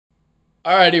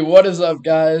Alrighty, what is up,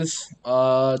 guys?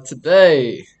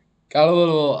 Today got a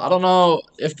little. I don't know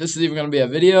if this is even gonna be a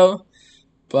video,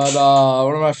 but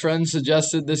one of my friends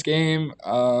suggested this game.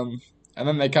 And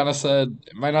then they kind of said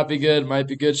it might not be good, might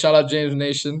be good. Shout out James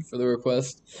Nation for the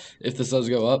request if this does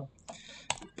go up.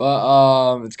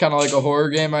 But it's kind of like a horror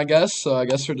game, I guess. So I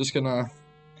guess we're just gonna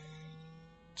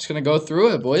go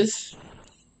through it, boys.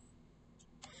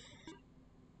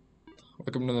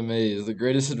 Welcome to the maze. The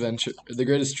greatest adventure, the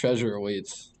greatest treasure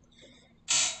awaits.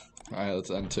 Alright,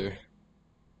 let's enter.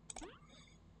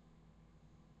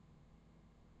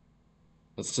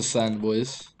 Let's descend,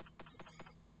 boys.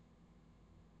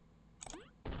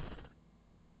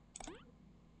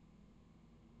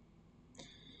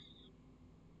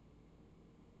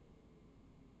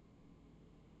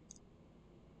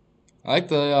 I like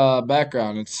the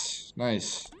background. It's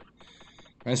nice.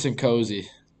 Nice and cozy.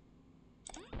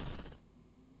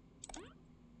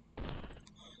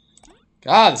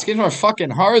 God, this game's more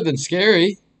fucking hard than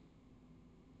scary.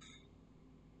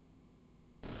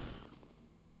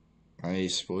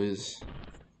 Nice, boys.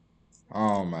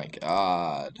 Oh my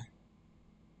god.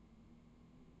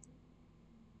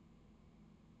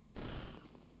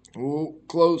 Ooh,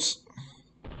 close.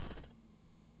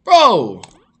 Bro!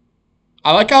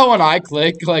 I like how when I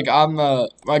click, like on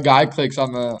my guy clicks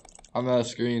on the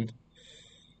screen.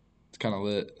 It's kind of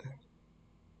lit.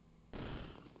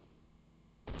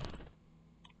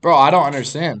 Bro, I don't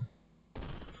understand.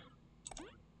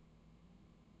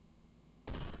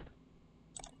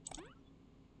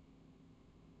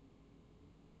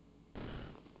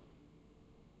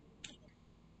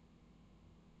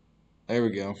 There we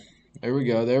go. There we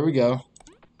go. There we go.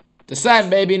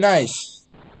 Descend, baby. Nice.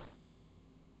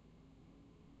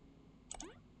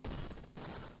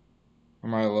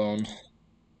 Am I alone?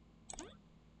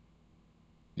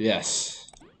 Yes.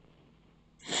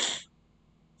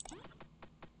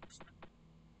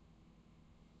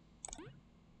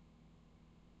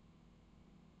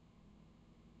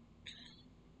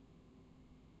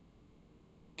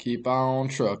 Keep on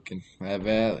trucking. That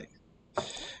valley.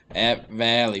 That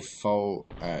valley fold.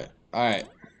 Alright. Alright.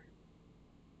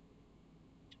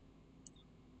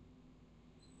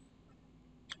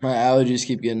 My allergies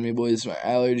keep getting me, boys. My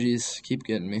allergies keep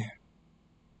getting me.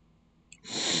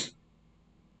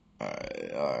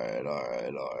 Alright, alright,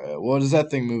 alright, alright. What is that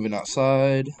thing moving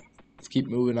outside? Let's keep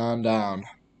moving on down.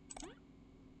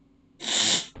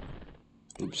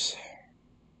 Oops.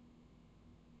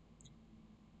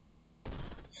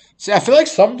 See, I feel like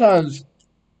sometimes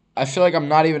I feel like I'm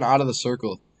not even out of the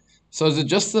circle. So is it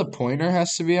just the pointer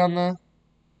has to be on the?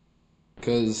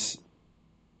 Because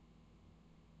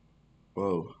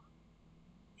whoa.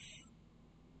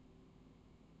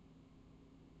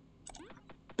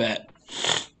 Bet.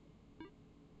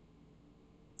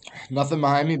 Nothing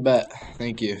behind me, bet.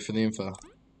 Thank you for the info.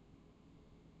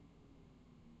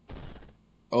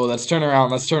 Oh, let's turn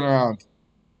around. Let's turn around.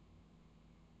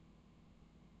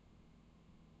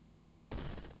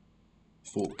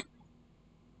 Fuck.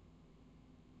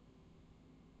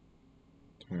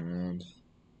 Turn around.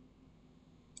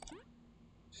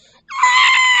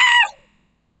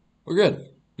 We're good.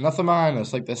 Nothing behind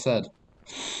us, like they said.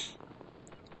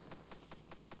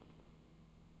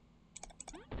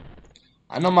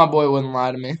 I know my boy wouldn't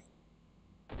lie to me.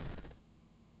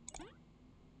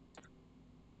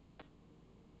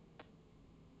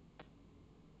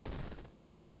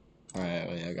 Alright,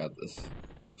 wait, I got this.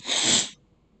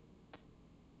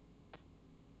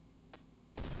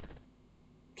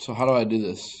 So how do I do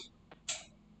this?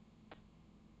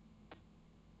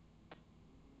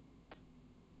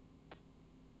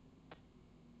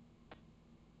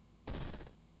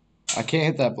 I can't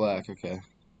hit that black, okay.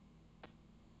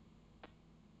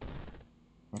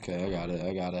 Okay, I got it,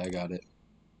 I got it, I got it.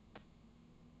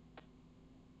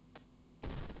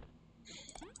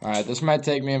 Alright, this might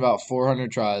take me about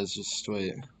 400 tries, just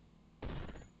wait.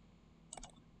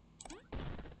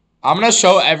 I'm gonna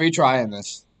show every try in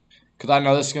this. Because I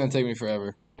know this is gonna take me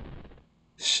forever.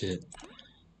 Shit.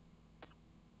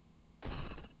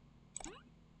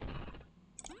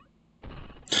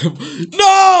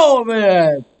 No,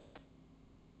 man!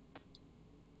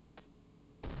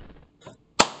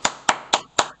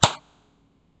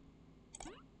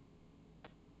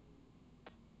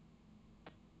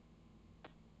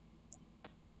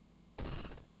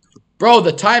 Bro,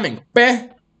 the timing. Beh.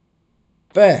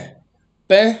 Beh.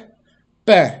 Beh.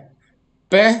 Beh.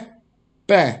 Beh.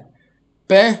 Beh.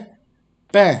 Beh.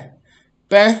 Beh.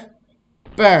 Beh.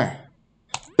 Beh.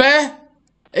 Beh.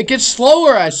 It gets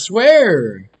slower, I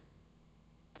swear.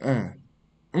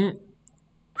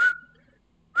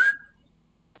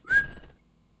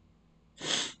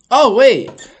 Oh, wait.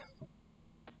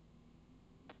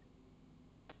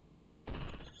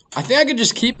 I think I could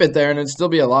just keep it there and it'd still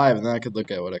be alive, and then I could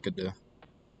look at what I could do.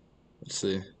 Let's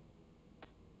see.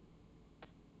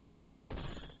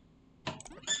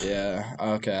 Yeah,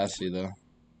 okay, I see though.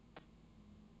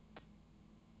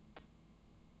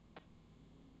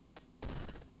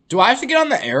 Do I have to get on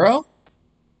the arrow?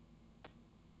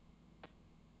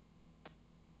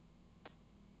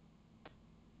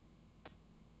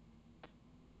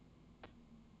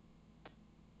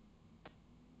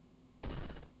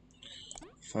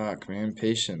 Fuck, man,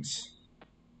 patience.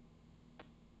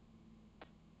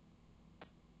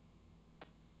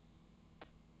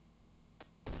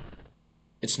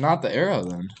 It's not the arrow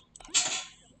then.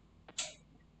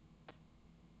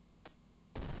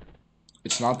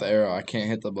 It's not the arrow. I can't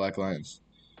hit the black lines.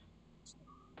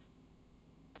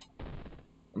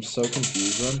 I'm so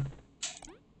confused then.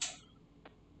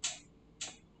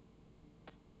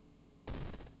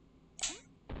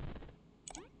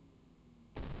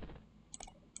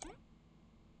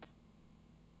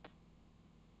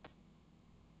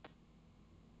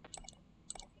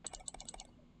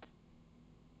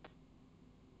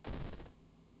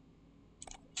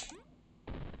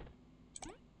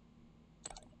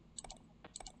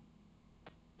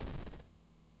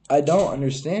 I don't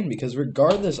understand because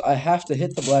regardless, I have to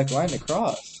hit the black line to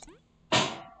cross.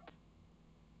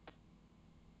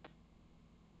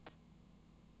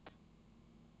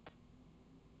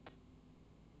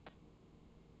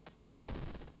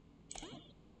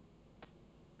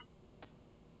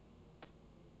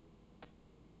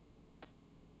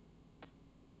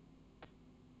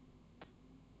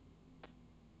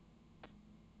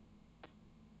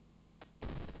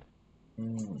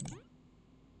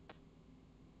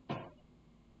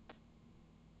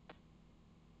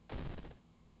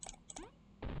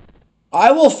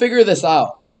 I will figure this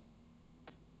out.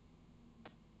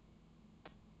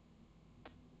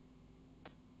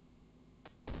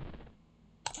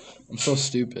 I'm so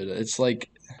stupid. It's like,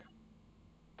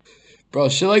 bro,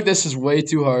 shit like this is way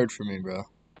too hard for me, bro.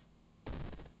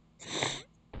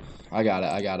 I got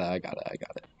it. I got it. I got it. I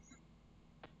got it.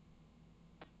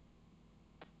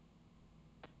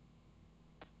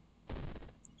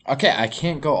 Okay, I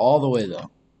can't go all the way though.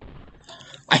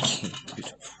 I can't.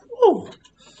 Dude. Woo.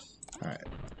 All right.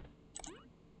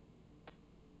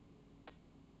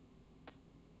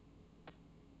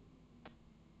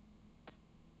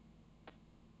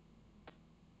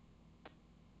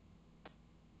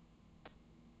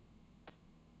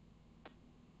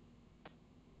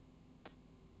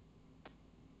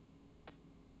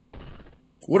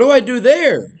 What do I do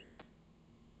there?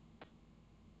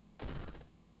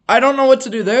 I don't know what to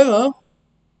do there though.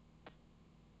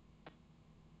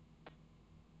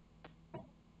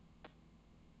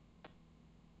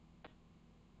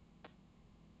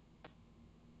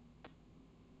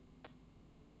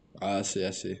 I see.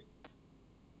 I see.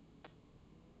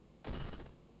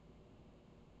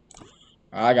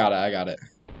 I got it. I got it.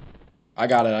 I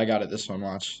got it. I got it. This one,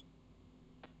 watch.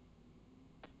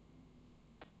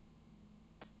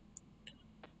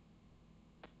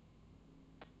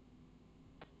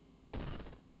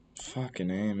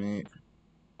 Fucking A, mate.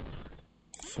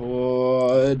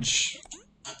 Fudge.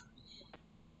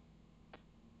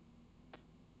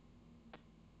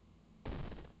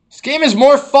 This game is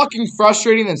more fucking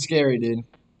frustrating than scary, dude.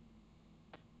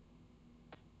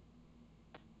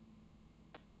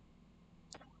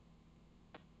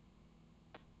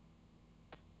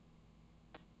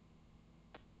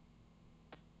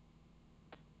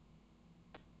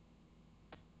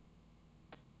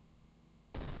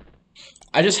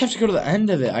 I just have to go to the end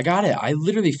of it. I got it. I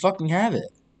literally fucking have it.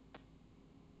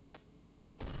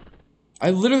 I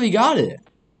literally got it.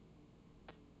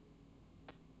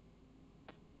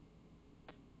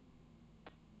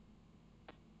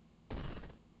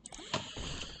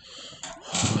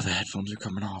 Oh, the headphones are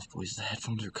coming off, boys. The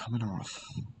headphones are coming off.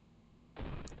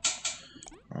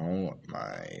 Oh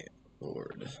my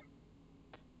lord.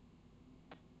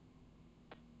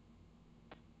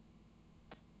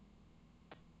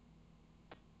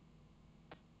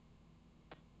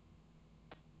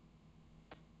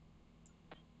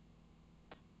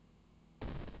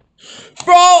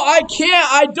 Bro, I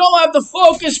can't. I don't have the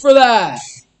focus for that.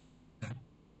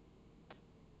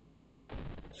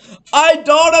 I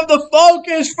don't have the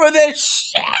focus for this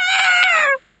shit.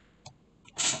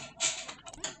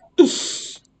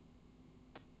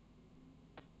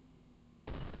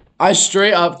 I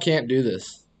straight up can't do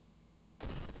this.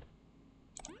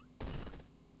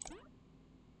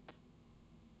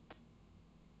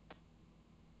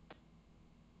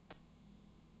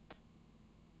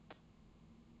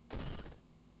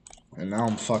 And now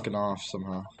I'm fucking off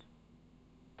somehow.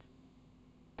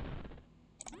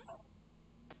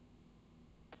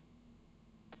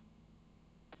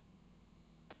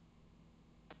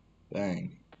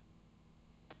 Bang.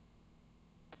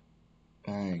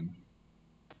 Bang.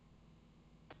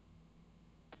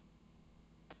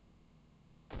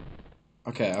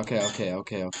 Okay.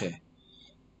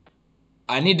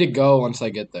 I need to go once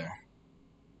I get there.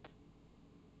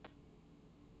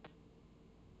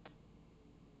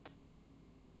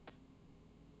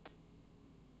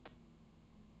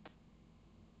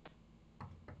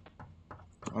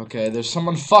 Okay, there's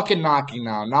someone fucking knocking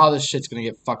now. Now this shit's gonna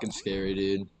get fucking scary,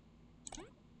 dude.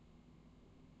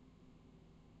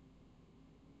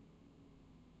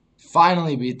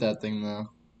 Finally beat that thing, though.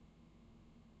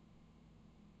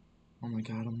 Oh my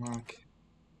god, unlock.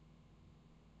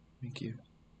 Thank you.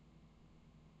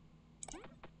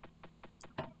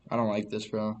 I don't like this,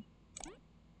 bro.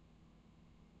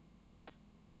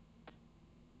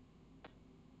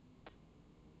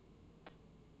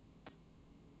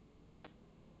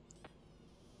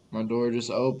 My door just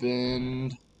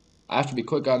opened. I have to be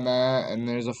quick on that, and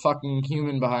there's a fucking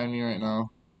human behind me right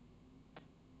now.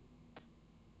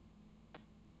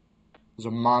 There's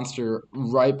a monster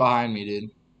right behind me, dude.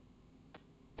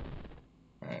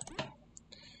 Alright.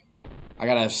 I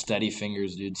gotta have steady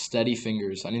fingers, dude. Steady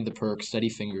fingers. I need the perk. Steady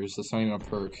fingers. That's not even a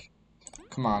perk.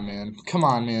 Come on, man. Come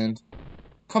on, man.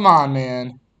 Come on,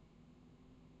 man.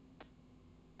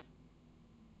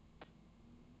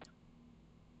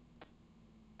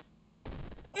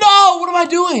 No! What am I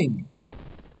doing?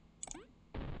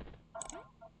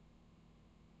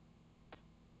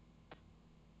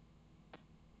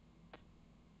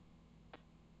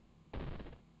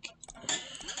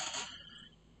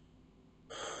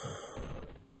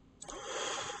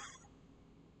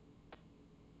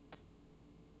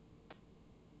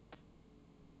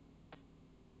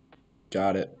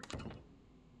 Got it.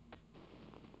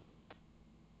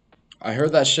 I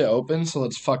heard that shit open, so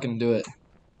let's fucking do it.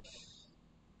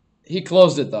 He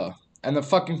closed it, though. And the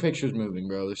fucking picture's moving,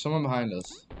 bro. There's someone behind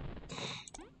us.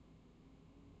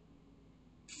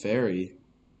 Fairy.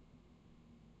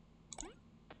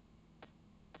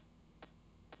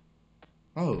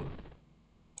 Oh.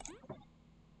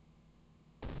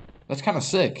 That's kind of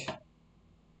sick.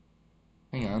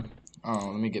 Hang on. Oh,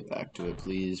 let me get back to it,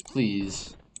 please.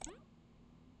 Please.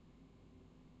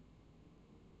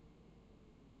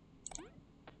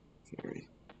 Fairy.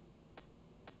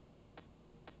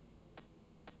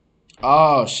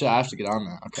 Oh, shit. I have to get on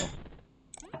that. Okay.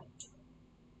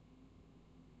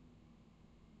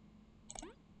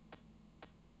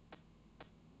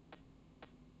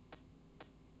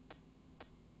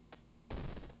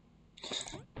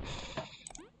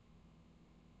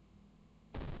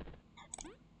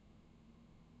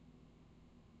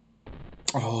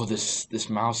 Oh, this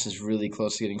mouse is really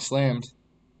close to getting slammed.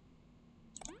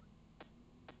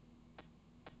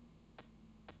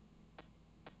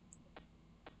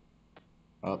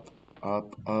 Up,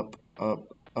 up, up,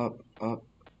 up, up, up.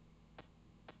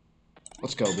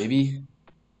 Let's go, baby.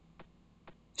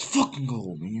 Let's fucking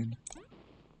go, man.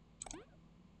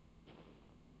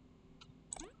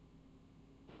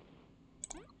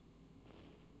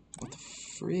 What the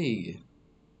frig?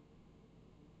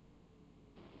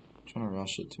 I'm trying to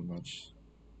rush it too much.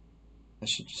 That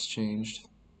shit just changed.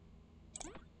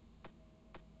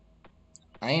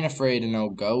 I ain't afraid of no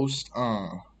ghost.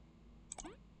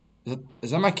 Is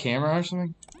that my camera or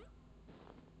something?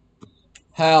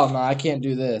 Hell no, I can't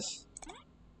do this.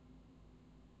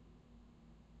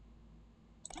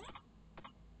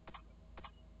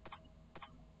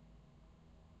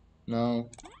 No.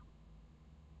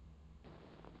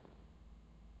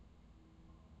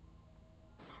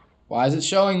 Why is it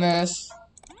showing this?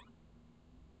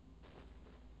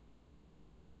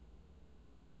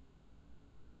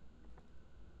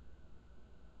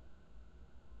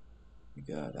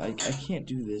 God, I can't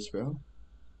do this, bro.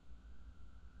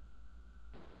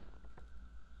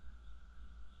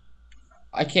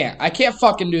 I can't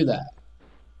fucking do that.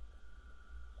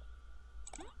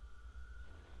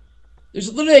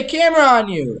 There's literally a camera on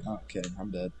you. Okay,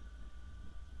 I'm dead.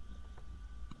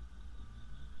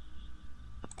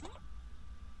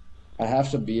 I have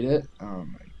to beat it? Oh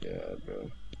my god, bro.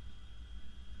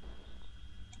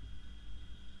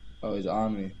 Oh, he's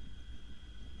on me.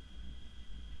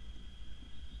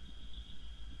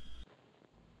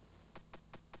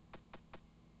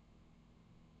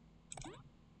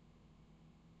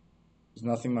 There's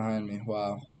nothing behind me.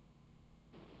 Wow.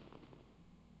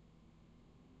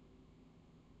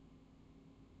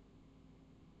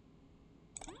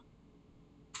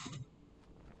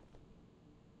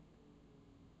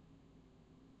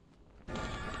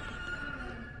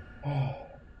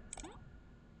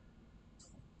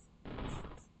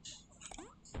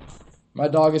 My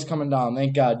dog is coming down.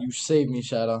 Thank God. You saved me,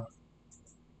 Shadow.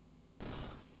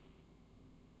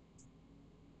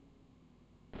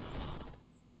 Oh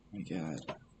my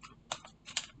God.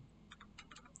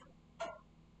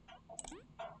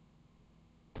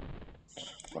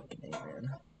 Fucking A,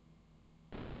 man.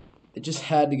 It just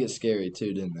had to get scary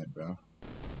too, didn't it, bro?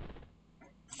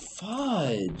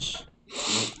 Fudge.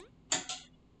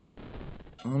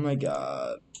 Oh my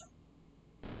God.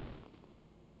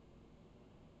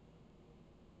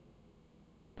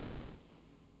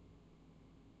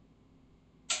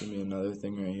 Give me another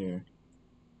thing right here.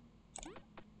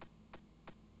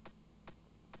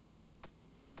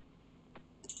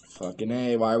 Fucking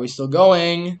A, why are we still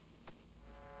going?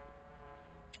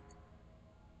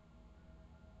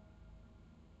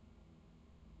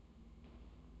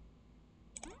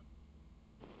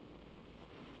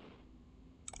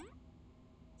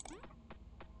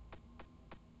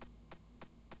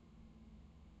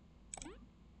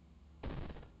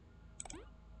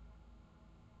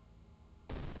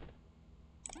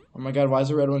 Oh my God, why is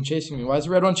the red one chasing me? Why is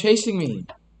the red one chasing me?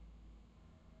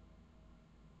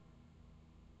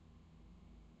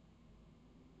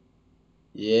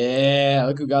 Yeah,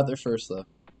 look who got there first, though.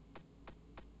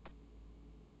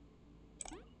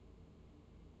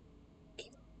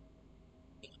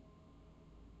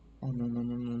 Oh, no, no,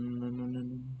 no, no, no, no, no,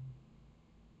 no.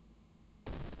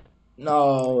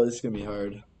 No, this is gonna be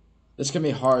hard. This is gonna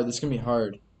be hard. This is gonna be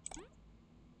hard.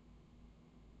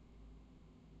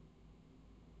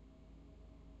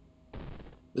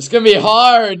 This is gonna be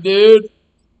hard, dude.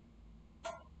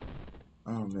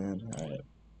 Oh, man. Alright.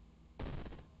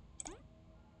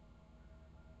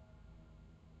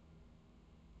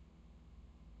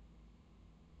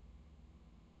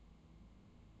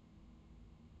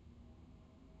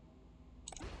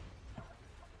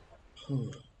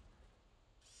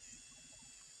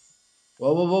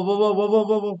 Whoa, whoa, whoa, whoa, whoa, whoa, whoa,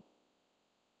 whoa, whoa.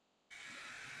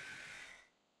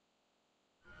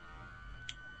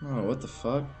 Oh, what the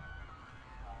fuck?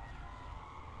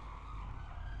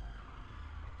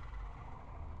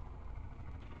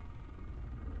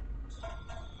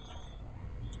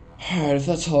 Alright, if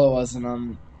that's all it was,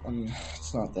 then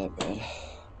it's not that bad.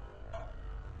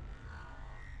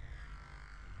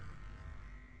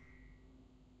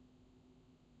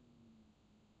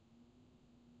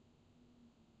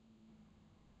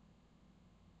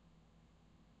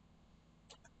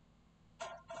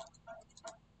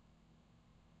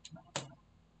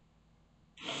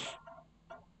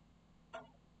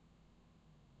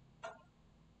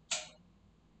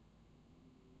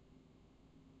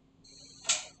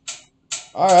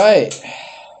 Alright.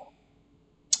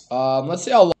 Let's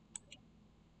see how long.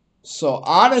 So,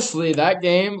 honestly, that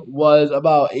game was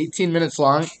about 18 minutes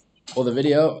long. Well, the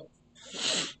video.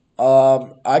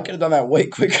 I could have done that way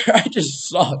quicker. I just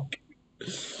suck.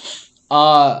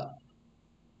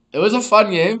 It was a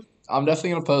fun game. I'm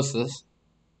definitely gonna post this.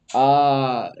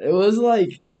 It was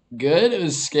like good. It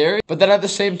was scary, but then at the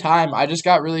same time, I just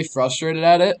got really frustrated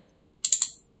at it.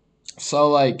 So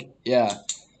like, yeah,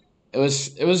 it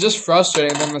was just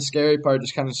frustrating. And then the scary part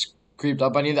just kind of creeped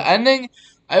up on you. The ending,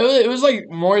 it was like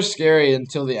more scary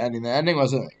until the ending. The ending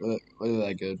wasn't really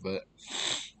that good, but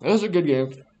it was a good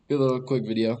game. Good little quick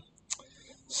video.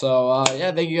 So,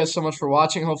 yeah, thank you guys so much for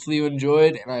watching. Hopefully you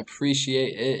enjoyed, and I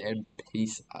appreciate it, and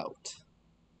peace out.